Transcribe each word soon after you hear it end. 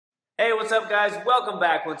Hey, what's up guys? Welcome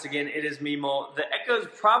back once again. It is me, Molt. The echo's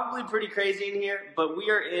probably pretty crazy in here, but we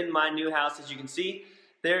are in my new house. As you can see,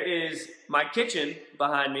 there is my kitchen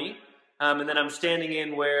behind me, and then I'm standing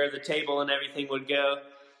in where the table and everything would go.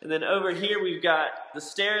 And then over here we've got the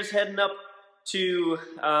stairs heading up to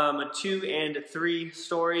 2 and 3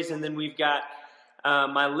 stories, and then we've got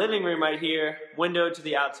my living room right here, window to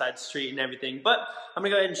the outside street and everything. But I'm gonna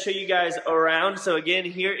go ahead and show you guys around. So again,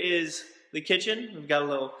 here is the kitchen. We've got a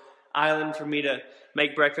little island for me to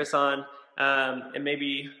make breakfast on, and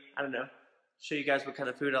maybe, I don't know, show you guys what kind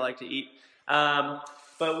of food I like to eat.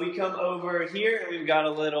 But we come over here and we've got a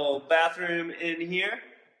little bathroom in here.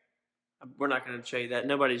 We're not going to show you that.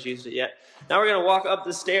 Nobody's used it yet. Now we're going to walk up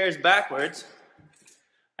the stairs backwards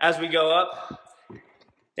as we go up.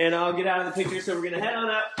 And I'll get out of the picture, so we're going to head on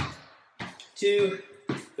up to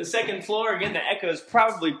the second floor. Again, the echo is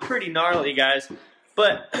probably pretty gnarly, guys.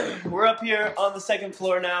 But we're up here on the second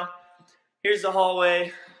floor now. Here's the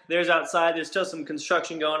hallway. There's outside. There's still some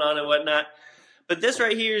construction going on and whatnot. But this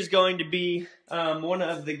right here is going to be one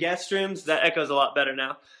of the guest rooms. That echoes a lot better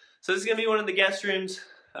now. So this is going to be one of the guest rooms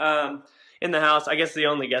in the house. I guess the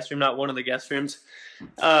only guest room, not one of the guest rooms.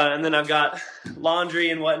 And then I've got laundry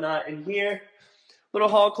and whatnot in here. Little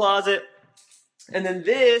hall closet. And then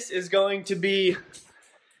this is going to be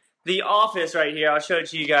the office right here. I'll show it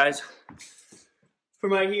to you guys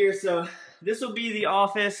from right here. So this will be the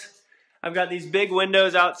office. I've got these big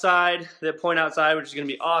windows outside that point outside, which is going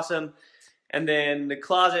to be awesome. And then the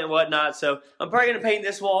closet and whatnot. So I'm probably going to paint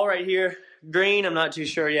this wall right here green. I'm not too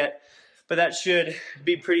sure yet, but that should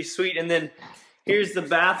be pretty sweet. And then here's the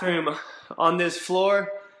bathroom on this floor.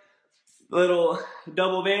 Little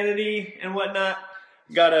double vanity and whatnot.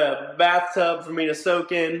 Got a bathtub for me to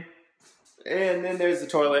soak in. And then there's the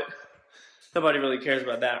toilet. Nobody really cares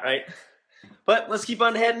about that, right? But let's keep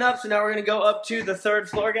on heading up. So now we're going to go up to the third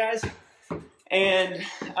floor, guys. And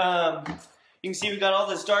you can see we've got all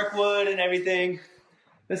this dark wood and everything.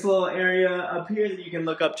 This little area up here that you can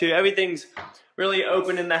look up to. Everything's really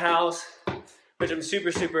open in the house, which I'm super,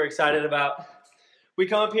 super excited about. We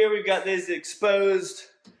come up here, we've got these exposed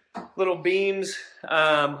little beams.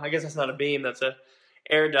 I guess that's not a beam, that's a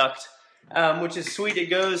air duct, which is sweet. It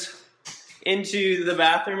goes into the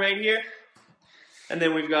bathroom right here. And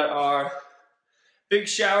then we've got our big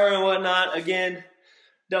shower and whatnot. Again,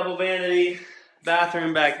 double vanity,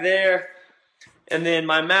 bathroom back there. And then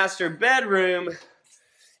my master bedroom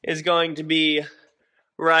is going to be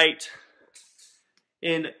right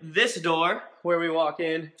in this door where we walk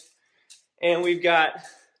in. And we've got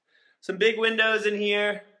some big windows in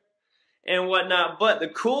here and whatnot. But the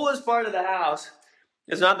coolest part of the house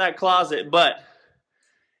is not that closet, but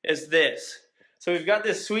it's this. So we've got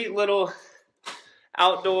this sweet little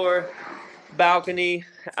outdoor balcony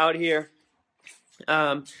out here.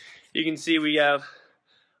 You can see we have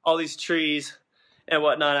all these trees and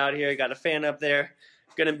whatnot out here. Got a fan up there.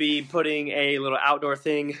 Gonna be putting a little outdoor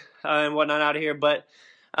thing and whatnot out here, but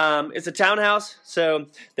it's a townhouse, so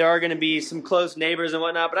there are gonna be some close neighbors and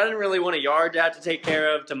whatnot, but I didn't really want a yard to have to take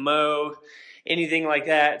care of, to mow, anything like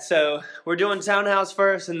that. So we're doing townhouse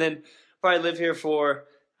first, and then probably live here for,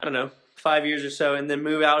 I don't know, 5 years or so, and then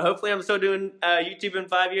move out. Hopefully I'm still doing YouTube in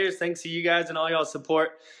 5 years, thanks to you guys and all y'all's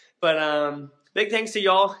support. But big thanks to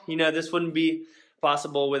y'all. You know, this wouldn't be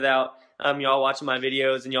possible without y'all watching my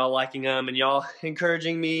videos and y'all liking them and y'all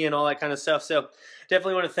encouraging me and all that kind of stuff. So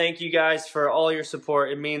definitely want to thank you guys for all your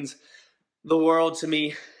support. It means the world to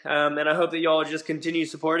me, and I hope that y'all just continue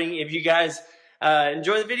supporting. If you guys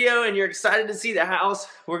enjoy the video and you're excited to see the house,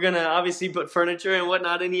 we're gonna obviously put furniture and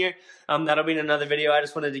whatnot in here. That'll be in another video. I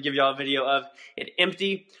just wanted to give y'all a video of it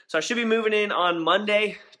empty. So I should be moving in on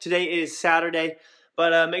Monday. Today is Saturday.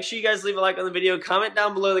 But make sure you guys leave a like on the video. Comment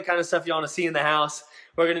down below the kind of stuff you want to see in the house.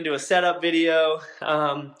 We're gonna do a setup video.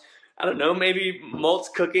 I don't know, maybe Molt's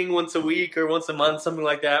cooking once a week or once a month, something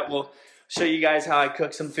like that. We'll show you guys how I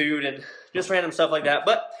cook some food and just random stuff like that.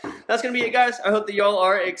 But that's gonna be it, guys. I hope that y'all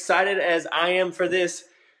are excited as I am for this.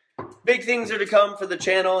 Big things are to come for the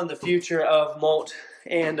channel and the future of Molt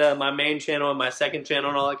and my main channel and my second channel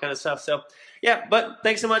and all that kind of stuff. So yeah, but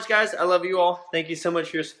thanks so much, guys. I love you all. Thank you so much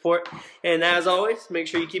for your support. And as always, make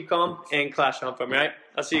sure you keep calm and clash on for me, right?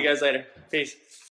 I'll see you guys later. Peace.